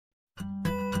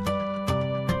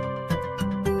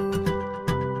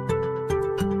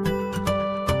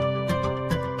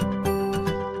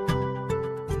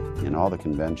all the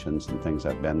conventions and things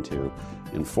I've been to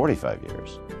in 45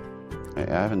 years, I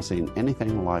haven't seen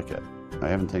anything like it. I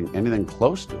haven't seen anything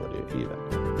close to it even.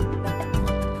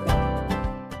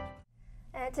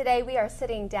 Today we are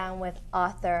sitting down with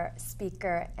author,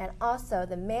 speaker, and also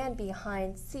the man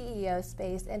behind CEO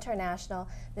Space International,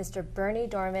 Mr. Berny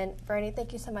Dohrmann. Berny,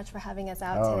 thank you so much for having us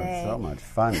out today. Oh, it's so much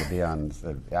fun to be on.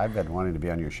 I've been wanting to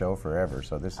be on your show forever,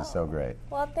 so this is so great.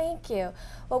 Well, thank you.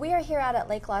 Well, we are here out at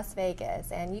Lake Las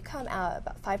Vegas, and you come out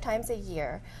about 5 times a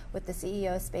year with the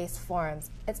CEO Space Forums.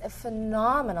 It's a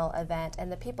phenomenal event,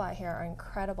 and the people out here are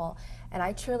incredible. And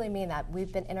I truly mean that.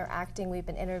 We've been interacting, we've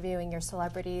been interviewing your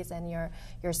celebrities and your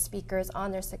speakers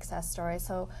on their success stories.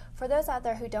 So for those out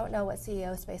there who don't know what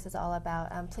CEO Space is all about,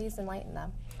 please enlighten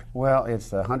them. Well,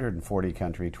 it's a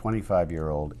 140-country,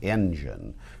 25-year-old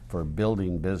engine for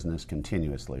building business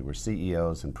continuously. We're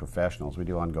CEOs and professionals. We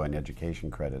do ongoing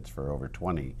education credits for over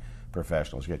 20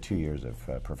 professionals. You get 2 years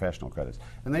of professional credits,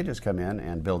 and they just come in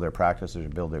and build their practices or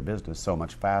build their business so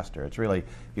much faster. It's really,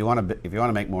 if you want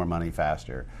to make more money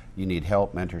faster, you need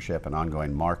help, mentorship, and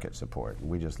ongoing market support. And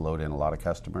we just load in a lot of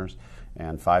customers,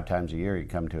 and 5 times a year you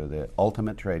come to the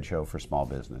ultimate trade show for small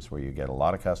business, where you get a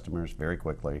lot of customers very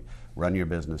quickly, run your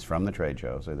business from the trade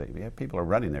show. So people are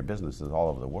running their businesses all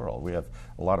over the world. We have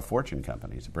a lot of Fortune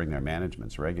companies that bring their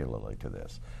managements regularly to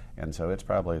this. And so it's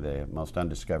probably the most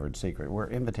undiscovered secret. We're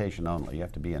invitation only. You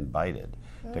have to be invited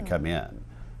to come in.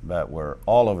 But we're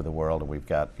all over the world. We've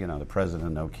got, the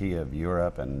president Nokia of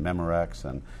Europe and Memorex,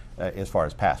 and as far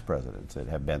as past presidents that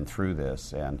have been through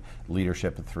this, and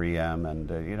leadership at 3M,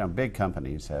 and big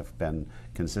companies have been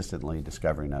consistently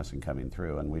discovering us and coming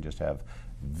through, and we just have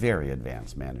very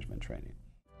advanced management training.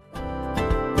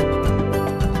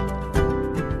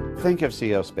 Think of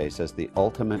CEO Space as the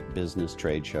ultimate business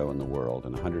trade show in the world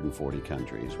in 140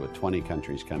 countries, with 20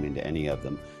 countries coming to any of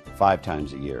them 5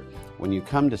 times a year. When you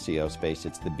come to CEO Space,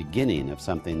 it's the beginning of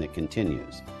something that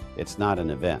continues. It's not an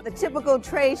event. The typical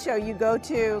trade show you go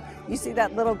to, you see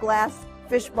that little glass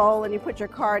fishbowl and you put your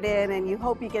card in and you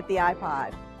hope you get the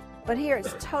iPod. But here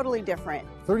it's totally different.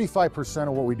 35%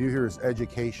 of what we do here is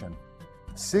education.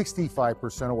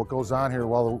 65% of what goes on here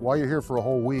while you're here for a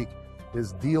whole week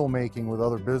is deal making with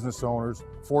other business owners,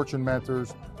 fortune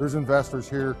mentors. There's investors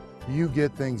here. You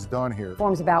get things done here.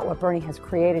 Forums about what Berny has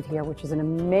created here, which is an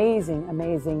amazing,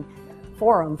 amazing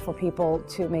forum for people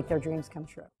to make their dreams come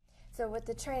true. So with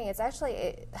the training, it's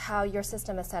actually how your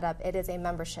system is set up. It is a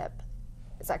membership.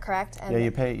 Is that correct? And yeah,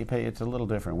 you pay. It's a little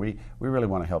different. We really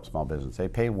want to help small business. They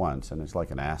pay once, and it's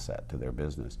like an asset to their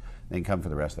business. They can come for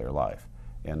the rest of their life.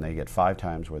 And they get 5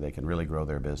 times where they can really grow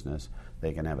their business.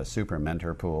 They can have a super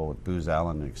mentor pool with Booz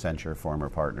Allen and Accenture, former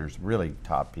partners, really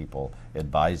top people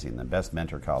advising them, best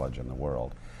mentor college in the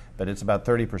world. But it's about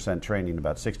 30% training,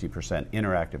 about 60%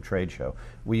 interactive trade show.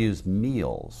 We use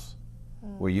meals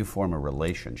where you form a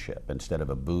relationship instead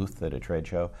of a booth at a trade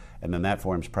show, and then that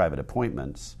forms private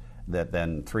appointments that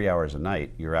then 3 hours a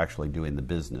night you're actually doing the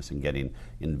business and getting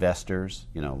investors.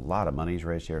 A lot of money's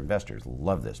raised here. Investors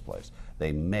love this place.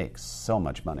 They make so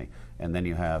much money. And then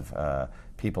you have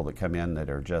people that come in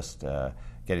that are just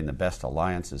getting the best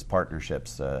alliances,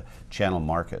 partnerships, channel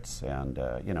markets, and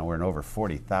we're in over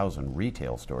 40,000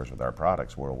 retail stores with our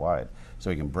products worldwide, so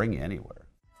we can bring you anywhere.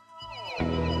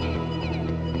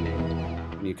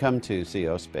 When you come to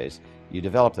CEO Space, you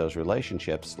develop those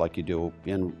relationships like you do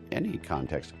in any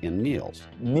context in meals.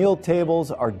 Meal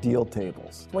tables are deal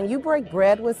tables. When you break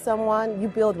bread with someone, you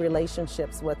build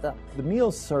relationships with them. The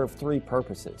meals serve 3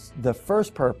 purposes. The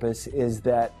first purpose is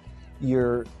that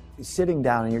you're sitting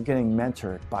down and you're getting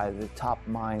mentored by the top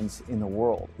minds in the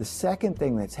world. The second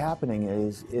thing that's happening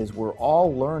is we're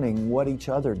all learning what each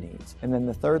other needs. And then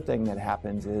the third thing that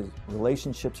happens is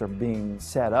relationships are being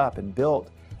set up and built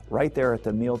right there at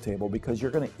the meal table, because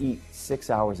you're going to eat 6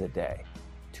 hours a day,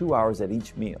 2 hours at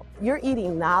each meal. You're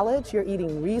eating knowledge, you're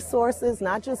eating resources,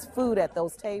 not just food at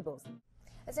those tables.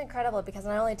 It's incredible because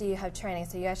not only do you have training,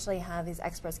 so you actually have these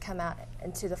experts come out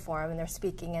into the forum and they're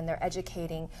speaking and they're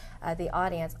educating the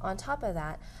audience. On top of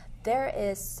that, there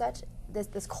is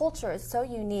this culture is so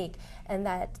unique, and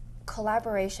that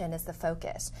collaboration is the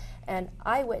focus. And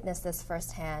I witnessed this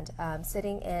firsthand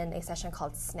sitting in a session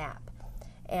called Snap.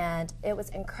 And it was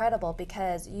incredible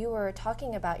because you were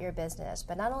talking about your business,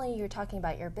 but not only you were talking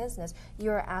about your business, you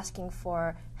were asking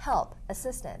for help,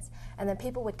 assistance. And then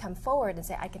people would come forward and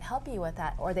say, I can help you with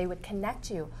that, or they would connect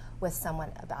you with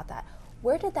someone about that.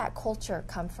 Where did that culture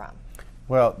come from?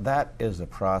 Well, that is a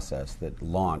process that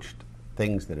launched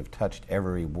things that have touched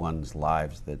everyone's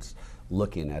lives that's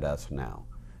looking at us now.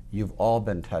 You've all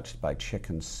been touched by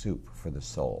Chicken Soup for the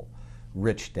Soul,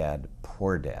 Rich Dad,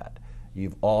 Poor Dad.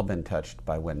 You've all been touched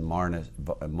by when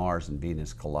Mars and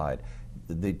Venus collide.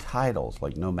 The titles,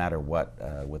 like No Matter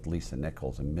What with Lisa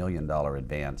Nichols, $1 million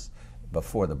advance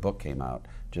before the book came out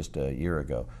just a year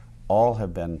ago, all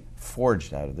have been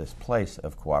forged out of this place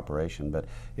of cooperation. But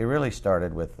it really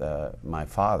started with my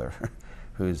father,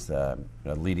 who's a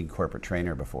leading corporate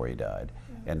trainer before he died,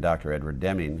 and Dr. Edward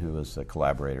Deming, who was a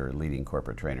collaborator, a leading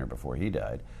corporate trainer before he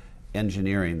died,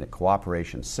 engineering the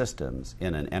cooperation systems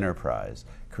in an enterprise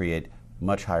create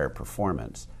much higher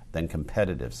performance than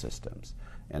competitive systems.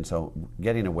 And so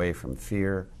getting away from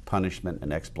fear, punishment,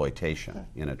 and exploitation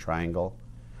in a triangle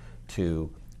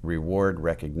to reward,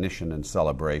 recognition, and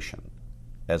celebration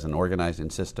as an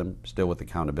organizing system, still with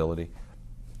accountability.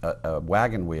 A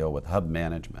wagon wheel with hub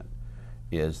management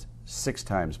is 6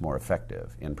 times more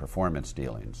effective in performance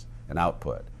dealings and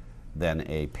output than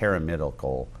a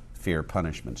pyramidal fear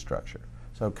punishment structure.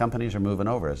 So companies are moving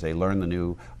over as they learn the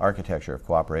new architecture of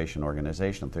cooperation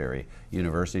organizational theory.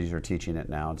 Universities are teaching it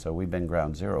now, and so we've been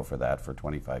ground zero for that for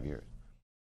 25 years.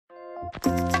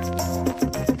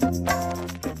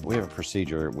 We have a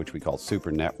procedure which we call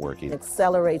super networking.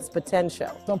 Accelerates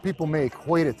potential. Some people may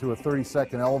equate it to a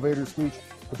 30-second elevator speech,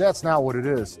 but that's not what it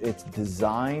is. It's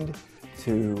designed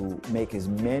to make as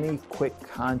many quick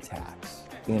contacts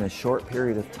in a short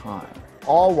period of time,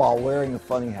 all while wearing a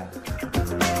funny hat.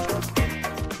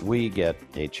 We get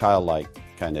a childlike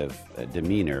kind of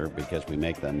demeanor because we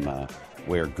make them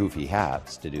wear goofy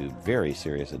hats to do very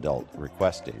serious adult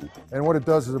requesting. And what it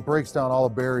does is it breaks down all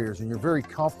the barriers, and you're very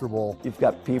comfortable. You've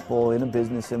got people in a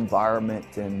business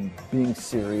environment and being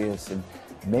serious and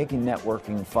making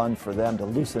networking fun for them to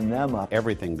loosen them up.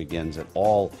 Everything begins at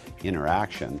all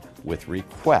interaction with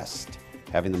request,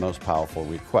 having the most powerful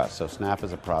request. So SNAP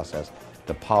is a process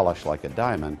to polish like a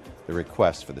diamond the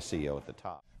request for the CEO at the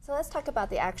top. So let's talk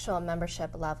about the actual membership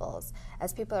levels.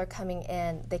 As people are coming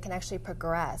in, they can actually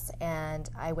progress and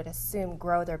I would assume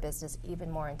grow their business even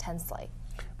more intensely.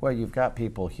 Well, you've got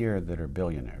people here that are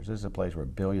billionaires. This is a place where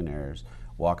billionaires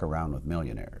walk around with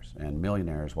millionaires, and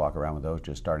millionaires walk around with those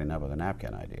just starting up with a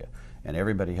napkin idea. And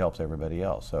everybody helps everybody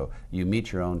else. So you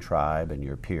meet your own tribe and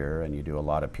your peer, and you do a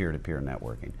lot of peer-to-peer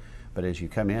networking. But as you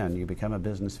come in, you become a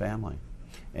business family.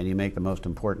 And you make the most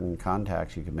important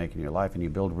contacts you can make in your life, and you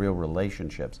build real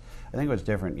relationships. I think what's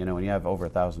different, you know, when you have over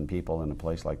 1,000 people in a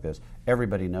place like this,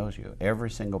 everybody knows you.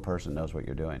 Every single person knows what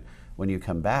you're doing. When you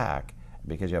come back,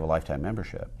 because you have a lifetime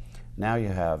membership, now you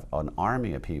have an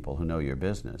army of people who know your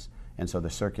business, and so the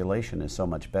circulation is so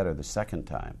much better the second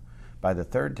time. By the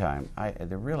third time,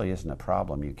 there really isn't a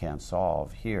problem you can't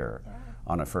solve here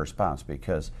on a first bounce,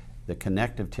 because the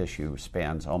connective tissue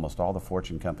spans almost all the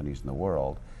Fortune companies in the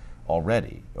world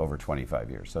already over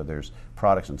 25 years. So there's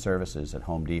products and services at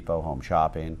Home Depot, Home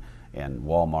Shopping, and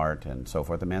Walmart, and so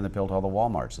forth. The man that built all the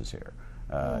Walmarts is here.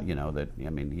 You know, that,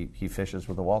 I mean, he fishes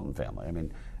with the Walton family. I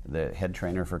mean, the head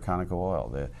trainer for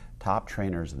Conoco, the top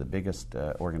trainers of the biggest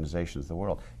organizations in the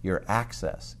world. Your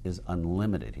access is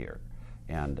unlimited here.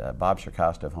 And Bob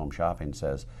Shirkosta of Home Shopping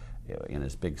says in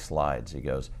his big slides, he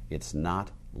goes, "It's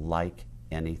not like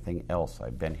anything else.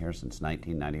 I've been here since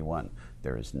 1991.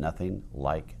 There is nothing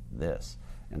like this."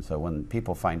 And so when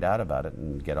people find out about it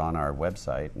and get on our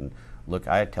website and look,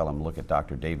 I tell them look at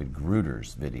Dr. David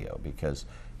Gruder's video, because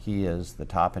he is the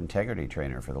top integrity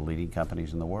trainer for the leading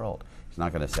companies in the world. He's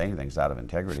not going to say anything out of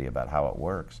integrity about how it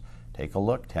works. Take a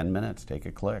look, 10 minutes, take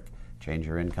a click, change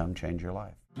your income, change your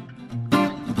life.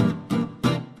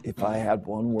 If I had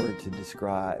one word to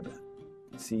describe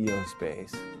CEO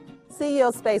Space,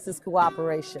 CEO Space is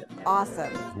cooperation.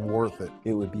 Awesome. Worth it.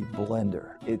 it would be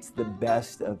Blender. It's the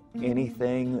best of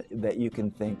anything that you can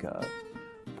think of,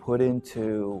 put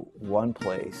into one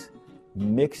place,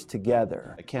 mixed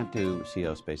together. I can't do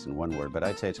CEO Space in one word, but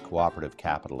I'd say it's cooperative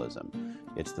capitalism.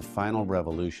 It's the final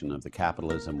revolution of the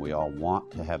capitalism we all want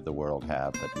to have the world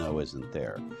have, but know isn't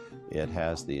there. It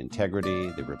has the integrity,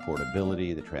 the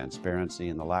reportability, the transparency,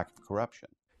 and the lack of corruption.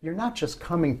 You're not just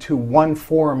coming to one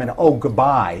forum and oh,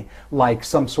 goodbye, like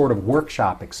some sort of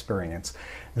workshop experience.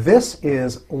 This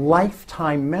is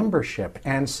lifetime membership,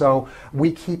 and so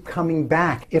we keep coming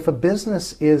back. If a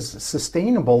business is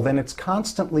sustainable, then it's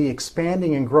constantly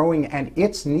expanding and growing, and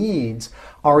its needs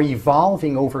are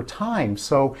evolving over time.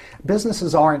 So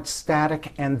businesses aren't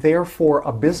static, and therefore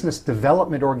a business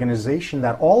development organization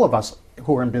that all of us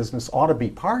who are in business ought to be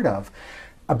part of,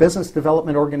 a business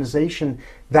development organization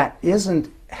that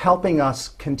isn't helping us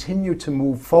continue to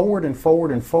move forward and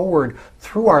forward and forward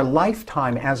through our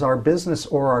lifetime as our business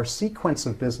or our sequence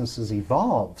of businesses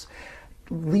evolves,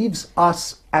 leaves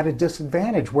us at a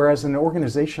disadvantage. Whereas an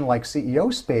organization like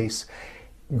CEO Space,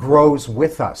 grows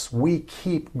with us. We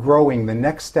keep growing the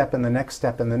next step and the next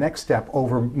step and the next step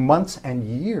over months and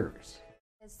years.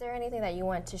 Is there anything that you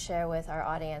want to share with our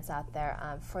audience out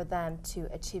there for them to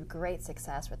achieve great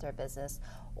success with their business,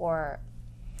 or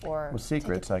well,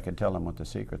 secrets, I could tell them what the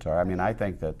secrets are. I mean, I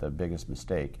think that the biggest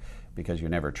mistake, because you're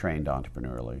never trained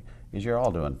entrepreneurially, is you're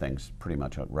all doing things pretty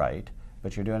much right,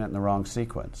 but you're doing it in the wrong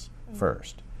sequence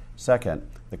first. Second,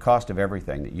 the cost of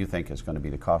everything that you think is going to be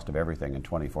the cost of everything in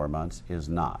 24 months is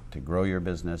not. To grow your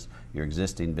business, your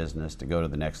existing business, to go to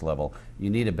the next level, you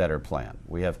need a better plan.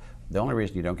 The only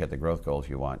reason you don't get the growth goals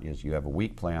you want is you have a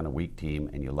weak plan, a weak team,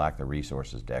 and you lack the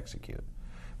resources to execute.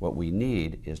 What we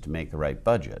need is to make the right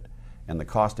budget. And the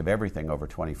cost of everything over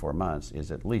 24 months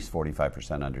is at least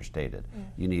 45% understated.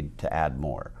 You need to add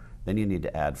more. Then you need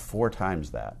to add 4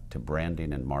 times that to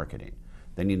branding and marketing.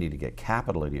 Then you need to get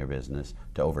capital in your business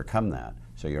to overcome that,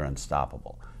 so you're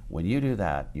unstoppable. When you do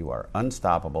that, you are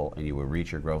unstoppable and you will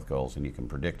reach your growth goals, and you can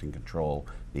predict and control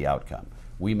the outcome.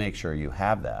 We make sure you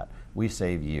have that. We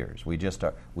save years. We just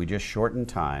shorten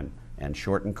time and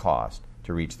shorten cost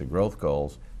to reach the growth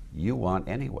goals you want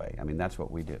anyway. I mean, that's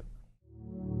what we do.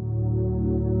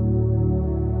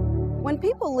 When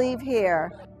people leave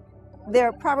here,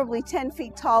 they're probably 10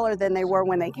 feet taller than they were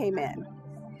when they came in.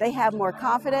 They have more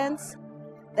confidence,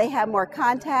 they have more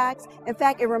contacts. In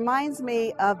fact, it reminds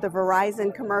me of the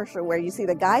Verizon commercial where you see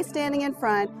the guy standing in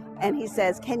front and he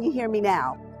says, "Can you hear me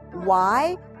now?"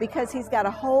 Why? Because he's got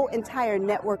a whole entire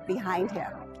network behind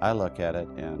him. I look at it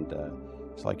and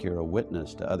it's like you're a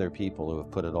witness to other people who have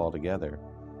put it all together,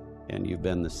 and you've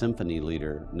been the symphony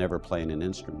leader never playing an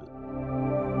instrument.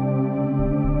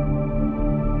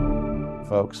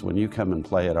 Folks, when you come and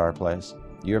play at our place,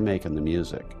 you're making the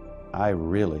music. I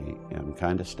really am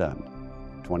kind of stunned,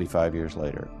 25 years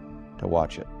later, to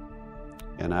watch it.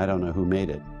 And I don't know who made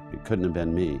it. It couldn't have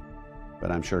been me,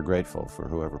 but I'm sure grateful for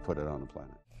whoever put it on the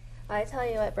planet. I tell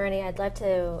you what, Bernie, I'd love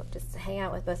to just hang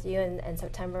out with both of you in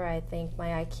September. I think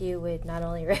my IQ would not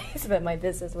only raise, but my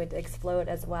business would explode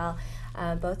as well.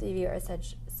 Both of you are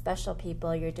such special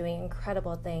people. You're doing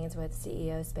incredible things with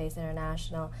CEO Space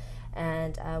International,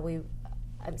 and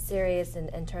I'm serious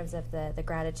in terms of the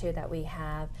gratitude that we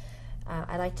have.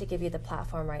 I'd like to give you the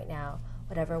platform right now.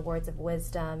 Whatever words of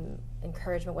wisdom,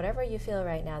 encouragement, whatever you feel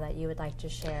right now that you would like to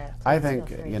share. I think,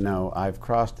 you know, I've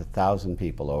crossed 1,000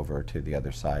 people over to the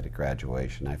other side at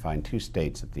graduation. I find 2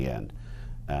 states at the end,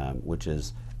 which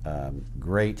is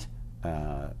great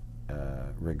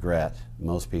regret,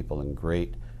 most people in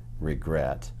great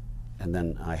regret, and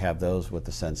then I have those with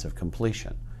the sense of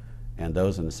completion. And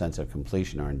those in the sense of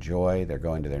completion are in joy, they're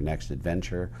going to their next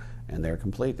adventure, and they're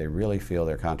complete. They really feel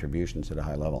their contributions at a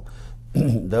high level.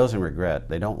 Those in regret,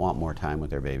 they don't want more time with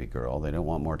their baby girl, they don't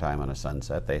want more time on a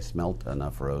sunset, they smelt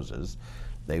enough roses.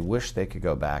 They wish they could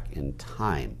go back in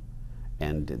time,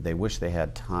 and they wish they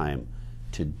had time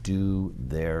to do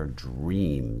their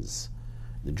dreams.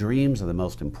 The dreams are the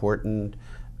most important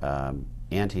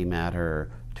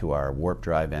antimatter to our warp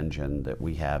drive engine that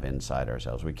we have inside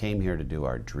ourselves. We came here to do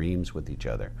our dreams with each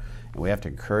other. And we have to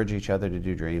encourage each other to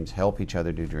do dreams, help each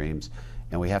other do dreams,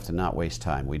 and we have to not waste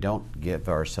time. We don't give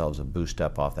ourselves a boost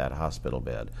up off that hospital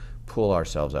bed, pull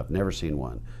ourselves up, never seen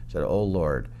one. Said, "Oh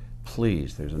Lord,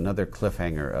 please, there's another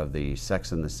cliffhanger of the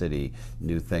Sex and the City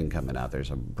new thing coming out.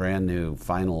 There's a brand new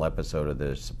final episode of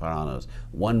The Sopranos.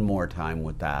 One more time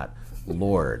with that.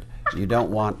 Lord." You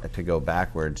don't want to go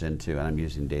backwards into, and I'm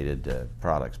using dated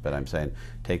products, but I'm saying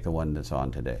take the one that's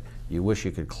on today. You wish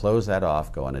you could close that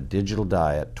off, go on a digital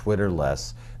diet, Twitter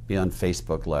less, be on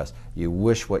Facebook less. You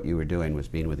wish what you were doing was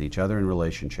being with each other in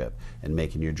relationship and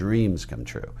making your dreams come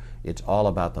true. It's all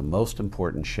about the most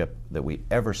important ship that we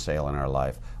ever sail in our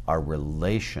life, our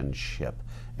relationship,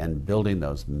 and building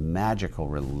those magical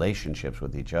relationships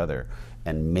with each other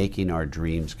and making our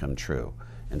dreams come true.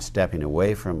 And stepping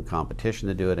away from competition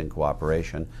to do it in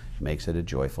cooperation makes it a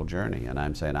joyful journey. And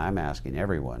I'm saying, I'm asking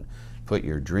everyone, put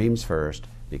your dreams first,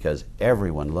 because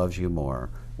everyone loves you more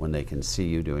when they can see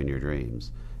you doing your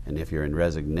dreams. And if you're in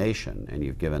resignation and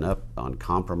you've given up on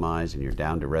compromise and you're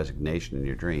down to resignation in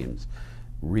your dreams,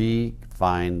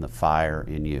 refine the fire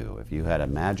in you. If you had a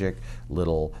magic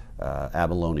little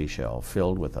abalone shell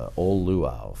filled with an old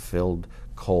luau, filled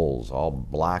coals all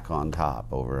black on top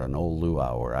over an old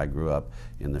luau where I grew up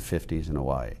in the 50s in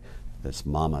Hawaii. This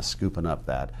mama scooping up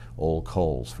that old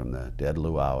coals from the dead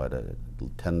luau at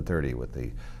 10:30 with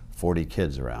the 40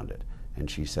 kids around it. And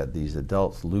she said, these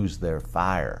adults lose their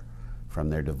fire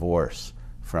from their divorce,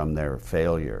 from their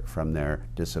failure, from their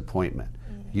disappointment.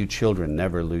 You children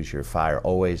never lose your fire,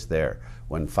 always there.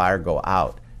 When fire go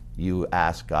out, you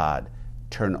ask God,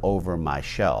 turn over my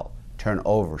shell, turn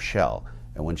over shell,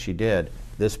 And when she did,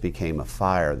 this became a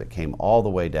fire that came all the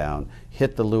way down,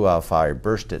 hit the luau fire,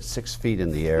 burst at 6 feet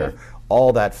in the air.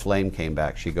 All that flame came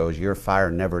back. She goes, your fire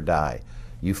never die.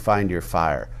 You find your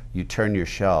fire. You turn your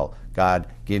shell. God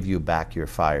give you back your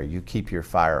fire. You keep your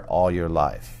fire all your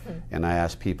life. And I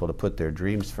ask people to put their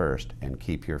dreams first and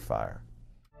keep your fire.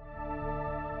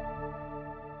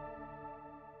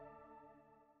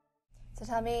 So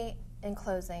tell me, in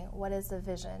closing, what is the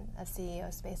vision of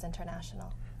CEO Space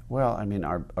International? Well, I mean,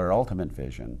 our ultimate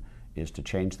vision is to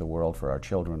change the world for our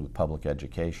children with public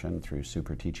education through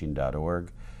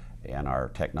superteaching.org and our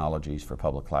technologies for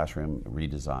public classroom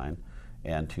redesign,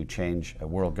 and to change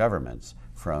world governments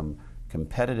from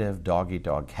competitive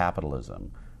dog-eat-dog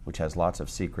capitalism, which has lots of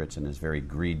secrets and is very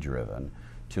greed-driven,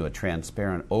 to a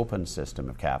transparent, open system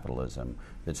of capitalism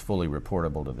that's fully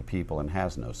reportable to the people and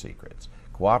has no secrets.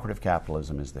 Cooperative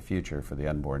capitalism is the future for the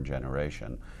unborn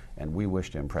generation, and we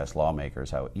wish to impress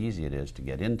lawmakers how easy it is to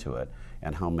get into it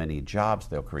and how many jobs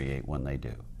they'll create when they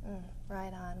do.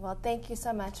 Right on. Well, thank you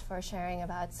so much for sharing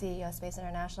about CEO Space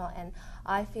International, and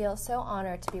I feel so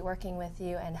honored to be working with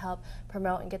you and help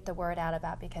promote and get the word out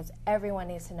about, because everyone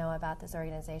needs to know about this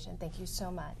organization. Thank you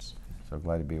so much. So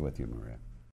glad to be with you, Maria.